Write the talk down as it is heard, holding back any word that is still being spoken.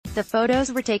The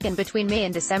photos were taken between May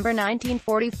and December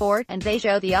 1944, and they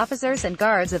show the officers and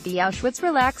guards of the Auschwitz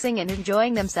relaxing and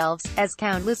enjoying themselves, as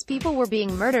countless people were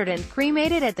being murdered and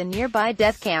cremated at the nearby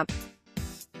death camp.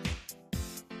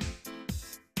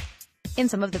 In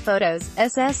some of the photos,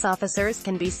 SS officers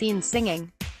can be seen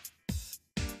singing.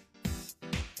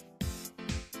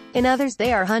 In others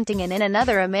they are hunting, and in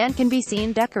another a man can be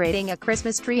seen decorating a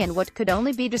Christmas tree in what could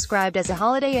only be described as a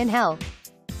holiday in hell.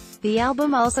 The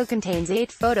album also contains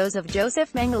 8 photos of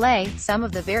Joseph Mengele, some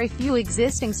of the very few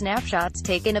existing snapshots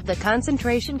taken of the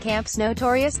concentration camp's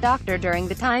notorious doctor during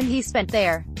the time he spent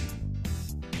there.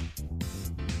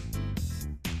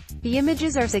 The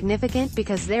images are significant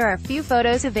because there are few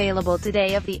photos available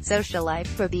today of the social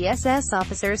life of the SS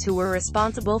officers who were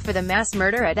responsible for the mass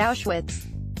murder at Auschwitz.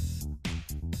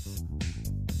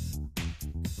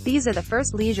 These are the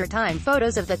first leisure time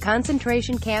photos of the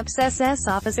concentration camp's SS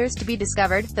officers to be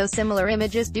discovered, though similar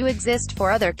images do exist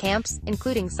for other camps,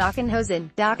 including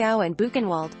Sachsenhausen, Dachau and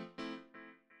Buchenwald.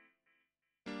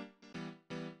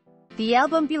 The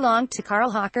album belonged to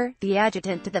Karl Hocker, the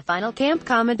adjutant to the final camp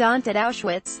commandant at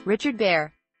Auschwitz, Richard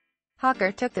Baer.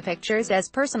 Hocker took the pictures as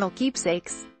personal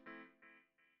keepsakes.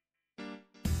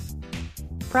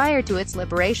 Prior to its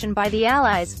liberation by the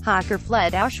Allies, Hocker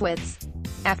fled Auschwitz.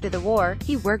 After the war,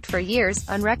 he worked for years,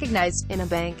 unrecognized, in a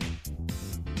bank.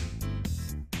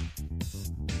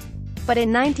 But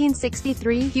in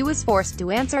 1963 he was forced to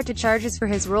answer to charges for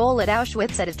his role at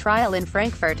Auschwitz at a trial in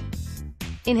Frankfurt.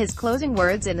 In his closing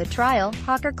words in the trial,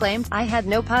 Hocker claimed, "I had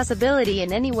no possibility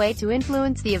in any way to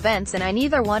influence the events, and I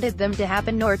neither wanted them to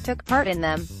happen nor took part in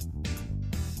them.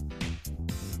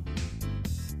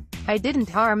 I didn't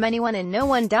harm anyone and no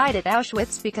one died at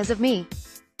Auschwitz because of me."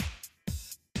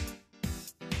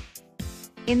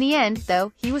 In the end,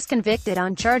 though, he was convicted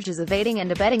on charges of aiding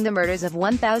and abetting the murders of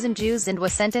 1,000 Jews and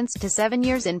was sentenced to 7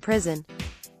 years in prison.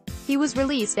 He was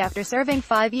released after serving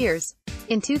 5 years.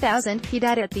 In 2000, he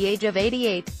died at the age of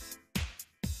 88.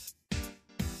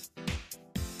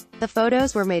 The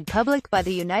photos were made public by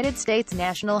the United States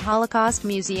National Holocaust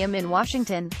Museum in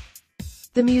Washington.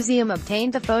 The museum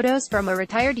obtained the photos from a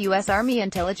retired U.S. Army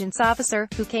intelligence officer,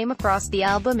 who came across the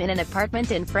album in an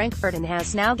apartment in Frankfurt and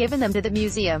has now given them to the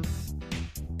museum.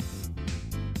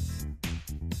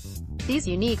 These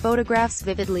unique photographs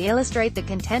vividly illustrate the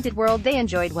contented world they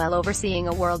enjoyed while overseeing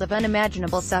a world of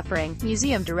unimaginable suffering,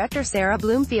 museum director Sarah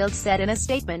Bloomfield said in a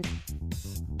statement.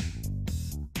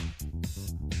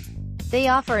 They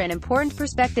offer an important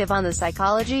perspective on the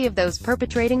psychology of those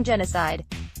perpetrating genocide.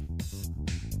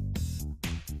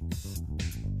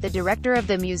 The director of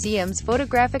the museum's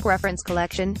photographic reference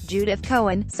collection, Judith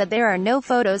Cohen, said there are no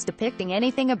photos depicting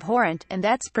anything abhorrent, and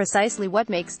that's precisely what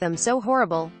makes them so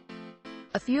horrible.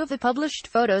 A few of the published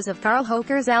photos of Karl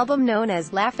Hocker's album known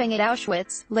as Laughing at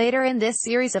Auschwitz. Later in this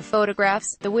series of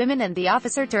photographs, the women and the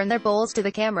officer turn their bowls to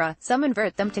the camera, some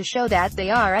invert them to show that they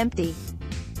are empty.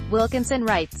 Wilkinson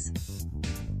writes.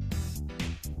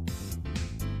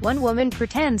 One woman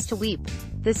pretends to weep.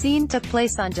 The scene took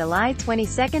place on July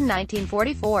 22,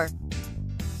 1944.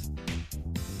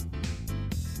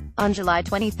 On July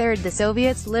 23, the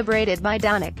Soviets liberated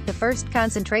Majdanek, the first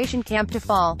concentration camp to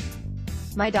fall.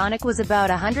 Majdanek was about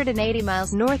 180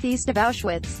 miles northeast of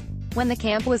Auschwitz. When the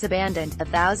camp was abandoned,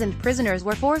 1,000 prisoners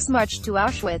were force-marched to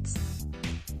Auschwitz.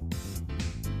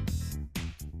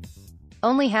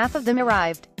 Only half of them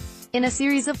arrived. In a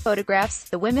series of photographs,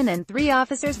 the women and 3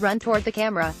 officers run toward the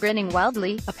camera, grinning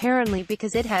wildly, apparently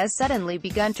because it has suddenly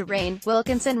begun to rain,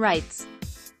 Wilkinson writes.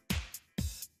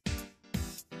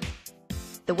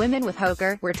 The women with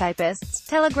Hocker were typists,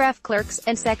 telegraph clerks,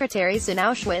 and secretaries in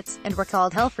Auschwitz, and were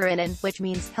called Helferinnen, which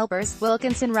means helpers,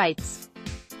 Wilkinson writes.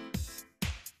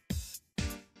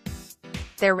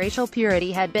 Their racial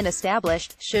purity had been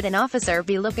established. Should an officer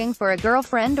be looking for a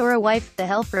girlfriend or a wife, the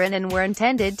Helferinnen were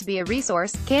intended to be a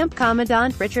resource. Camp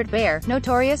Commandant Richard Baer,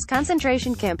 notorious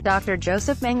concentration camp Dr.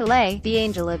 Joseph Mengele, the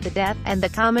Angel of the Death, and the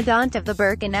Commandant of the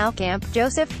Birkenau camp,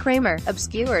 Joseph Kramer,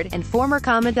 obscured, and former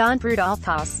Commandant Rudolf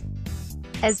Haas.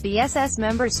 As the SS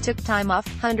members took time off,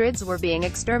 hundreds were being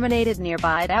exterminated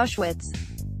nearby at Auschwitz.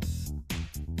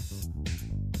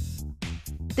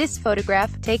 This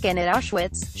photograph, taken at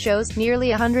Auschwitz, shows nearly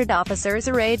 100 officers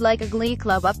arrayed like a glee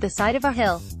club up the side of a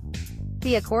hill.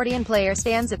 The accordion player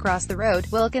stands across the road,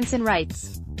 Wilkinson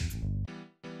writes.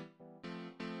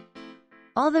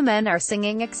 All the men are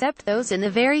singing except those in the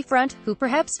very front, who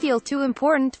perhaps feel too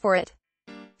important for it.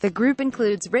 The group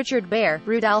includes Richard Baer,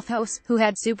 Rudolf Haas, who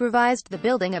had supervised the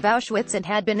building of Auschwitz and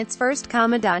had been its first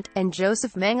commandant, and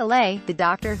Joseph Mengele, the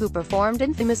doctor who performed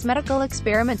infamous medical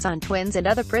experiments on twins and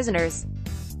other prisoners.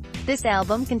 This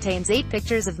album contains 8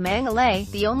 pictures of Mengele,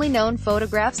 the only known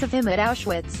photographs of him at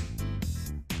Auschwitz.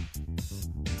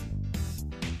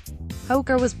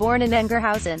 Hoker was born in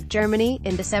Engerhausen, Germany,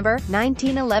 in December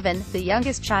 1911, the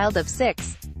youngest child of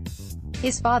 6.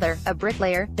 His father, a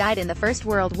bricklayer, died in the First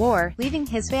World War, leaving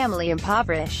his family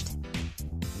impoverished.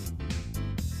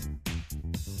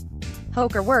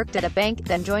 Hoker worked at a bank,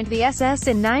 then joined the SS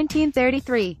in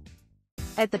 1933.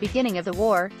 At the beginning of the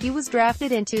war, he was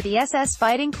drafted into the SS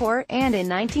Fighting Corps, and in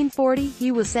 1940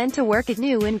 he was sent to work at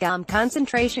Neuengamme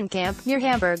concentration camp, near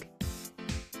Hamburg.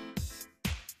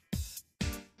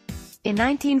 In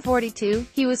 1942,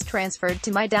 he was transferred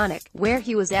to Majdanek, where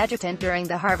he was adjutant during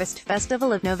the Harvest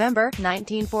Festival of November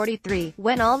 1943,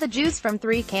 when all the Jews from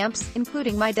 3 camps,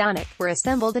 including Majdanek, were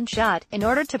assembled and shot, in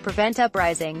order to prevent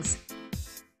uprisings.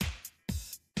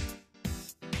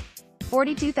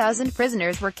 42,000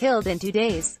 prisoners were killed in 2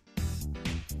 days.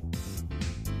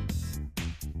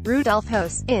 Rudolf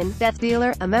Höss, in Death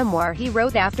Dealer, a memoir he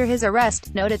wrote after his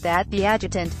arrest, noted that the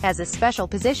adjutant has a special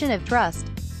position of trust.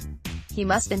 He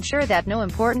must ensure that no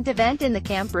important event in the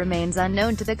camp remains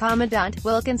unknown to the commandant,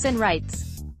 Wilkinson writes.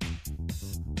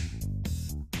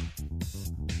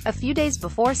 A few days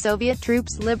before Soviet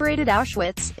troops liberated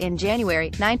Auschwitz, in January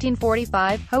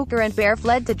 1945, Hoker and Baer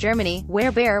fled to Germany,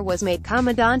 where Baer was made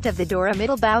commandant of the Dora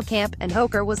Mittelbau camp, and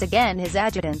Hoker was again his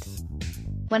adjutant.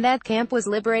 When that camp was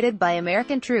liberated by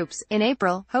American troops, in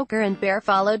April, Hoker and Baer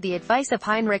followed the advice of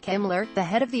Heinrich Himmler, the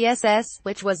head of the SS,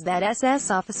 which was that SS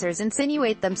officers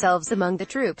insinuate themselves among the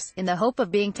troops, in the hope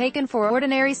of being taken for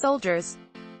ordinary soldiers.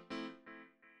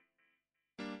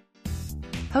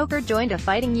 Hoker joined a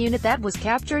fighting unit that was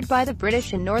captured by the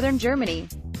British in northern Germany.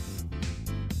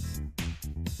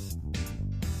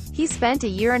 He spent a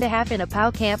year and a half in a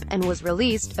POW camp, and was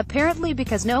released, apparently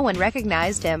because no one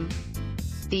recognized him.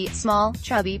 The small,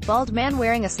 chubby, bald man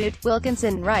wearing a suit,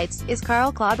 Wilkinson writes, is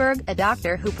Karl Klauberg, a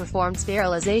doctor who performed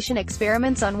sterilization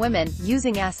experiments on women,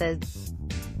 using acid.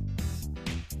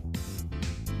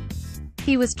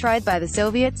 He was tried by the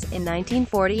Soviets in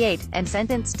 1948, and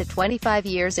sentenced to 25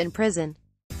 years in prison.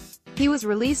 He was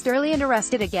released early and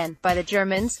arrested again by the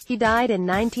Germans. He died in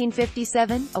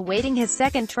 1957, awaiting his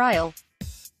second trial.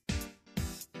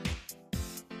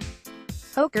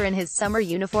 Hoker in his summer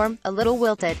uniform, a little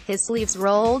wilted, his sleeves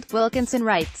rolled, Wilkinson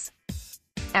writes.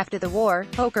 After the war,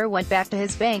 Hoker went back to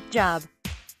his bank job.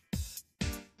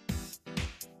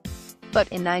 But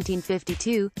in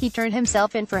 1952, he turned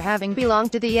himself in for having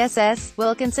belonged to the SS,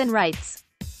 Wilkinson writes.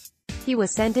 He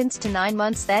was sentenced to 9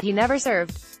 months that he never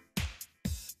served.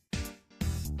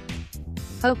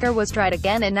 Hoker was tried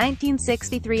again in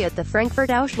 1963 at the Frankfurt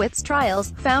Auschwitz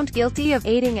trials, found guilty of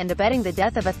aiding and abetting the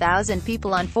death of 1,000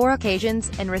 people on 4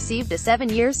 occasions, and received a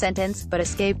 7-year sentence, but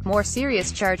escaped more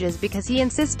serious charges because he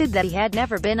insisted that he had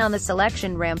never been on the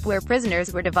selection ramp where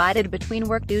prisoners were divided between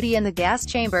work duty and the gas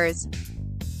chambers.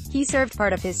 He served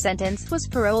part of his sentence, was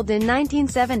paroled in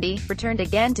 1970, returned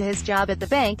again to his job at the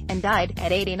bank, and died,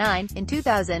 at 89, in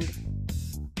 2000.